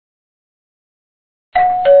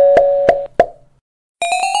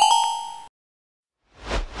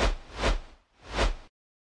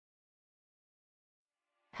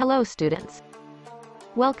Hello students.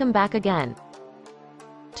 Welcome back again.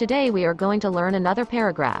 Today we are going to learn another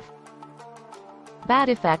paragraph. Bad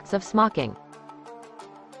effects of smoking.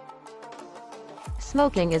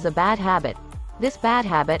 Smoking is a bad habit. This bad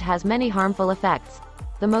habit has many harmful effects.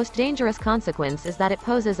 The most dangerous consequence is that it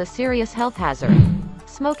poses a serious health hazard.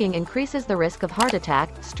 Smoking increases the risk of heart attack,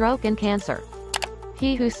 stroke and cancer.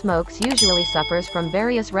 He who smokes usually suffers from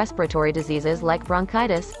various respiratory diseases like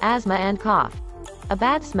bronchitis, asthma and cough. A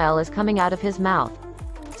bad smell is coming out of his mouth.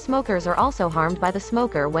 Smokers are also harmed by the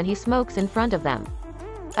smoker when he smokes in front of them.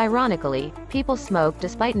 Ironically, people smoke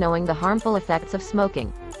despite knowing the harmful effects of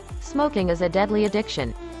smoking. Smoking is a deadly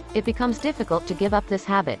addiction. It becomes difficult to give up this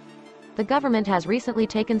habit. The government has recently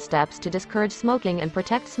taken steps to discourage smoking and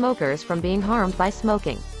protect smokers from being harmed by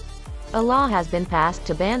smoking. A law has been passed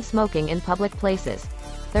to ban smoking in public places.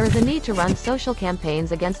 There is a need to run social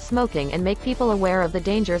campaigns against smoking and make people aware of the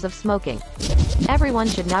dangers of smoking. Everyone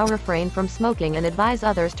should now refrain from smoking and advise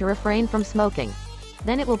others to refrain from smoking.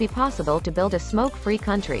 Then it will be possible to build a smoke-free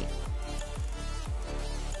country.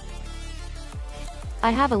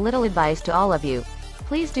 I have a little advice to all of you.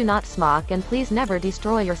 Please do not smoke and please never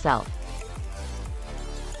destroy yourself.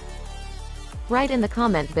 Write in the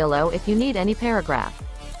comment below if you need any paragraph.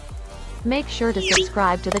 Make sure to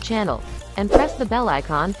subscribe to the channel and press the bell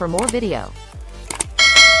icon for more video.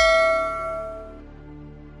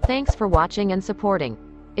 Thanks for watching and supporting.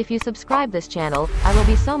 If you subscribe this channel, I will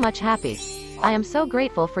be so much happy. I am so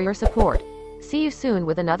grateful for your support. See you soon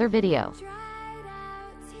with another video.